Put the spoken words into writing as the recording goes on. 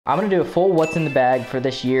I'm gonna do a full what's in the bag for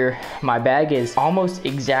this year. My bag is almost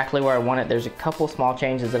exactly where I want it. There's a couple small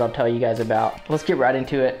changes that I'll tell you guys about. Let's get right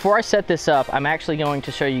into it. Before I set this up, I'm actually going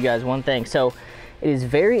to show you guys one thing. So it is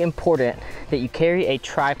very important that you carry a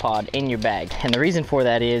tripod in your bag. And the reason for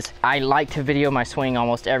that is I like to video my swing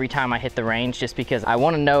almost every time I hit the range, just because I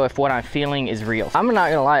wanna know if what I'm feeling is real. I'm not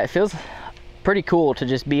gonna lie, it feels pretty cool to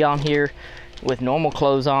just be on here with normal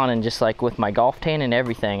clothes on and just like with my golf tan and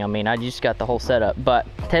everything. I mean, I just got the whole setup. But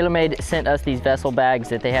TaylorMade sent us these vessel bags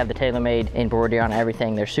that they have the TaylorMade embroidery on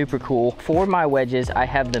everything. They're super cool. For my wedges, I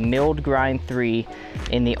have the Milled Grind 3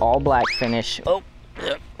 in the all black finish.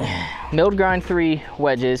 Milled Grind 3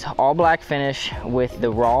 wedges, all black finish with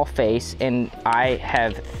the raw face, and I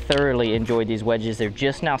have thoroughly enjoyed these wedges. They're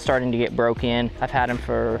just now starting to get broke in. I've had them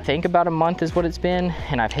for, I think about a month is what it's been,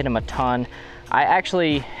 and I've hit them a ton. I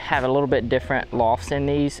actually have a little bit different lofts in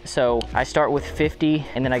these. So I start with 50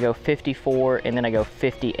 and then I go 54 and then I go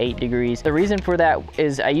 58 degrees. The reason for that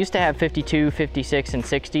is I used to have 52, 56 and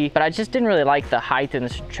 60, but I just didn't really like the height and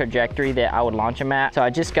the trajectory that I would launch them at. So I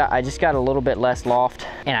just got a little bit less loft,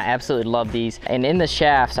 and I absolutely love these. And in the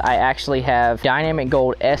shafts, I actually have Dynamic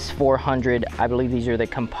Gold S400. I believe these are the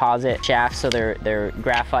composite shafts, so they're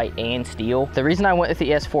graphite and steel. The reason I went with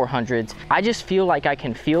the S400s, I just feel like I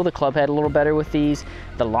can feel the club head a little better with these.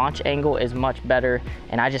 The launch angle is much better,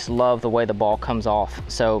 and I just love the way the ball comes off.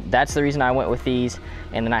 So that's the reason I went with these.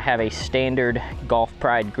 And then I have a standard Golf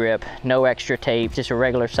Pride grip, no extra tape, just a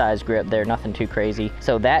regular size grip there, nothing too crazy.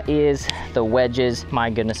 So that is the wedges.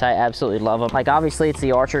 My goodness, I absolutely love them. Like, obviously it's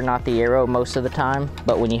the archer, not the arrow most of the time,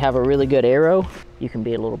 but when you have a really good arrow, you can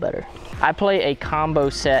be a little better. I play a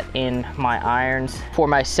combo set in my irons. For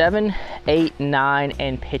my 7, 8, 9,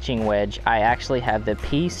 and pitching wedge, I actually have the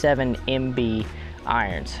P7 MB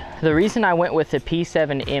irons. The reason I went with the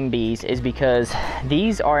P7 MBs is because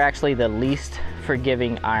these are actually the least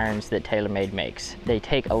forgiving irons that TaylorMade makes. They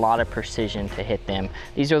take a lot of precision to hit them.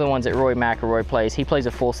 These are the ones that Roy McIlroy plays. He plays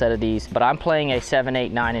a full set of these, but I'm playing a 7,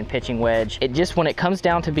 8, 9 and pitching wedge. It just, when it comes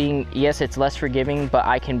down to being, yes, it's less forgiving, but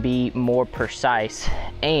I can be more precise.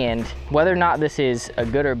 And whether or not this is a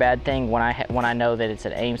good or bad thing, when I know that it's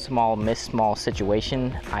an aim small, miss small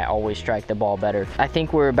situation, I always strike the ball better. I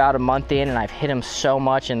think we're about a month in and I've hit them so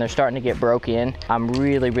much and they're starting to get broke in. I'm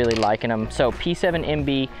really liking them. So P7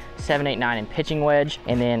 MB, 7, 8, 9 and pitching wedge,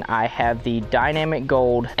 and then I have the Dynamic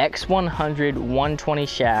Gold X100 120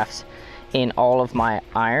 shafts in all of my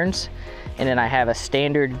irons, and then I have a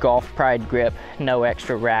standard Golf Pride grip, no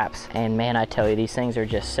extra wraps. And man, I tell you, these things are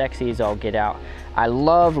just sexy as all get out. I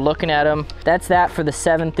love looking at them. That's that for the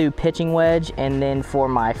 7 through pitching wedge. And then for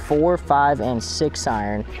my 4, 5 and 6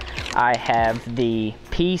 iron, I have the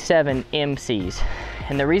P7 MCs.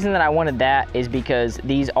 And the reason that I wanted that is because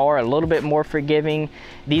these are a little bit more forgiving.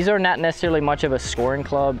 These are not necessarily much of a scoring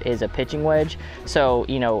club as a pitching wedge. So,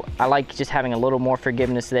 you know, I like just having a little more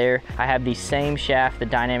forgiveness there. I have the same shaft, the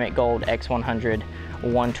Dynamic Gold X100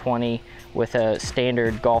 120 with a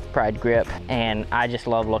standard Golf Pride grip, and I just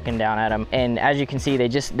love looking down at them. And as you can see,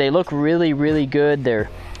 they look really good. They're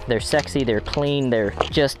sexy, they're clean, they're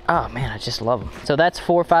just, oh man, I just love them. So that's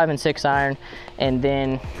 4, 5 and 6 iron. And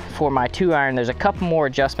then for my 2 iron, there's a couple more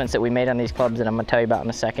adjustments that we made on these clubs that I'm gonna tell you about in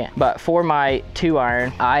a second. But for my 2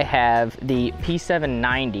 iron, I have the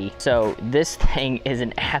P790. So this thing is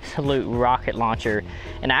an absolute rocket launcher.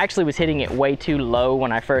 And I actually was hitting it way too low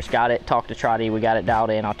when I first got it. Talked to Trotty, we got it dialed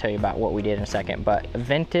in. I'll tell you about what we did in a second. But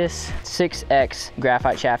Ventus 6X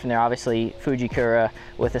graphite shaft in there, obviously Fujikura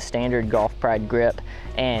with a standard Golf Pride grip.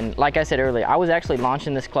 And like I said earlier, I was actually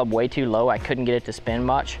launching this club way too low. I couldn't get it to spin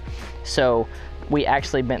much. So we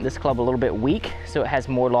actually bent this club a little bit weak, so it has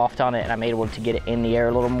more loft on it, and I'm able to get it in the air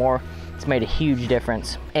a little more. It's made a huge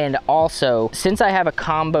difference. And also, since I have a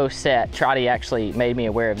combo set, Trotty actually made me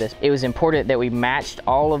aware of this. It was important that we matched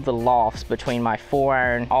all of the lofts between my 4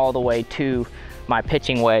 iron all the way to my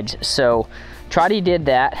pitching wedge. So Trotty did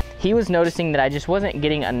that. He was noticing that I just wasn't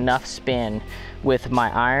getting enough spin with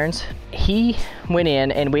my irons. He went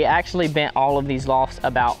in and we actually bent all of these lofts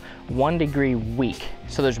about 1 degree weak.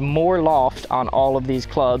 So there's more loft on all of these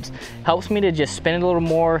clubs. Helps me to just spin it a little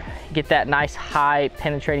more, get that nice high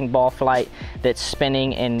penetrating ball flight that's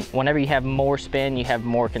spinning, and whenever you have more spin, you have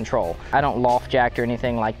more control. I don't loft jack or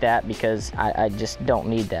anything like that because I just don't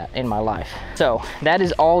need that in my life. So that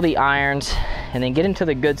is all the irons. And then get into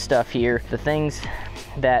the good stuff here, the things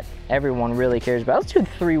that everyone really cares about. Let's do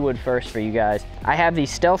the 3-wood first for you guys. I have the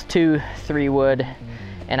Stealth 2 3-wood,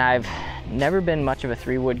 and I've never been much of a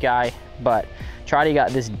 3-wood guy, but Trotty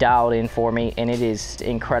got this dialed in for me, and it is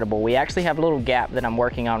incredible. We actually have a little gap that I'm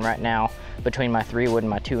working on right now between my 3-wood and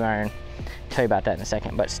my 2 iron. I'll tell you about that in a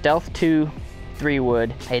second. But Stealth 2 3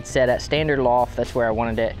 wood. It's set at standard loft, that's where I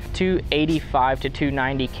wanted it. 285 to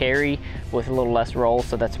 290 carry with a little less roll,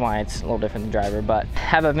 so that's why it's a little different than driver. But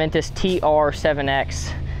have a Ventus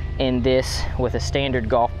TR7X in this with a standard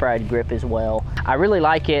Golf Pride grip as well. I really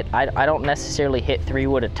like it. I don't necessarily hit 3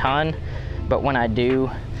 wood a ton, but when I do,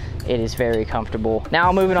 it is very comfortable.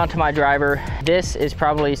 Now moving on to my driver. This is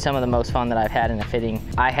probably some of the most fun that I've had in a fitting.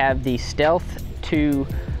 I have the Stealth 2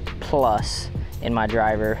 Plus in my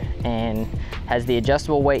driver, and has the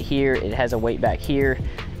adjustable weight here. It has a weight back here,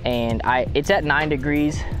 and it's at 9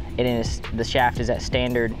 degrees. The shaft is at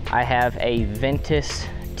standard. I have a Ventus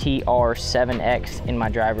TR7X in my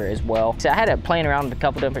driver as well. So I had it playing around with a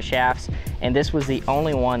couple different shafts, and this was the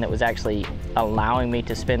only one that was actually allowing me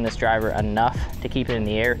to spin this driver enough to keep it in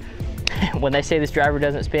the air. When they say this driver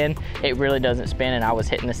doesn't spin, it really doesn't spin, and I was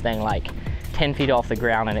hitting this thing like 10 feet off the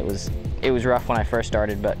ground, and it was rough when I first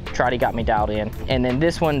started, but Trotty got me dialed in. And then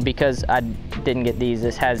this one, because I didn't get these,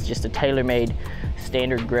 this has just a tailor-made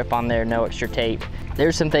standard grip on there, no extra tape.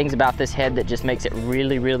 There's some things about this head that just makes it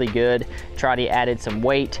really, really good. Trotty added some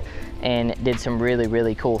weight and did some really,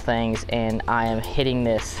 really cool things, and I am hitting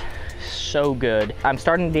this so good. I'm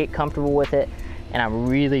starting to get comfortable with it, and I'm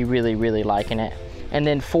really, really, really liking it. And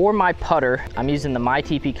then for my putter, I'm using the My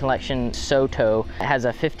TP Collection Soto. It has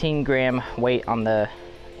a 15-gram weight on the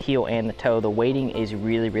heel and the toe. The weighting is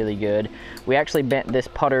really, really good. We actually bent this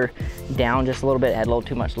putter down just a little bit. It had a little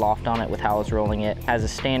too much loft on it with how I was rolling it. It has a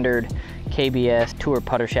standard KBS tour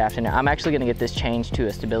putter shaft in it. I'm actually gonna get this changed to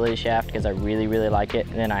a stability shaft because I really, really like it.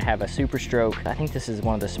 And then I have a Super Stroke. I think this is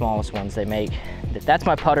one of the smallest ones they make. That's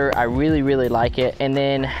my putter. I really, really like it. And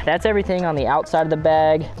then that's everything on the outside of the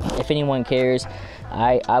bag, if anyone cares.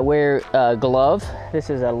 I wear a glove. This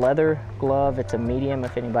is a leather glove. It's a medium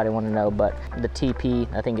if anybody want to know, but the TP,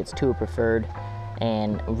 I think it's tour preferred,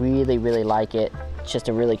 and really, really like it. It's just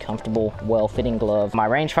a really comfortable, well-fitting glove. My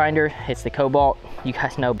rangefinder, it's the Cobalt. You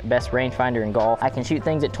guys know, best rangefinder in golf. I can shoot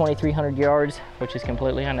things at 2,300 yards, which is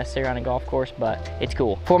completely unnecessary on a golf course, but it's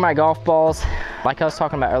cool. For my golf balls, like I was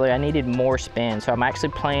talking about earlier, I needed more spin, so I'm actually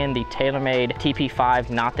playing the TaylorMade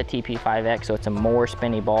TP5, not the TP5X, so it's a more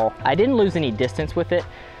spinny ball. I didn't lose any distance with it,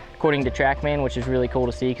 according to TrackMan, which is really cool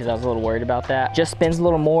to see because I was a little worried about that. Just spins a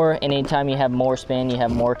little more, and anytime you have more spin, you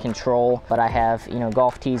have more control. But I have, you know,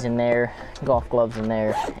 golf tees in there, golf gloves in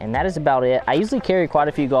there, and that is about it. I usually carry quite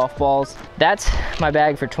a few golf balls. That's my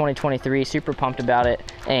bag for 2023. Super pumped about it,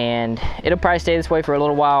 and it'll probably stay this way for a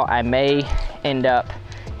little while. I may end up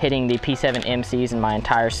hitting the P7 MCs in my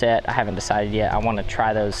entire set. I haven't decided yet. I want to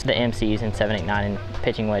try those, the MCs in 789 and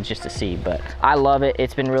pitching wedge, just to see, but I love it.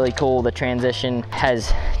 It's been really cool. The transition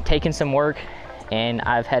has taken some work, and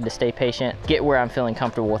I've had to stay patient, get where I'm feeling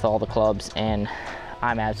comfortable with all the clubs, and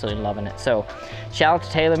I'm absolutely loving it. So shout out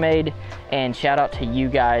to TaylorMade, and shout out to you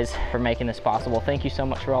guys for making this possible. Thank you so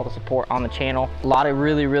much for all the support on the channel. A lot of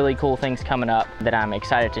really, really cool things coming up that I'm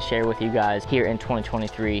excited to share with you guys here in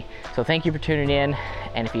 2023. So thank you for tuning in,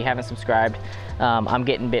 and if you haven't subscribed, I'm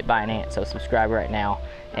getting bit by an ant, so subscribe right now,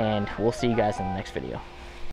 and we'll see you guys in the next video.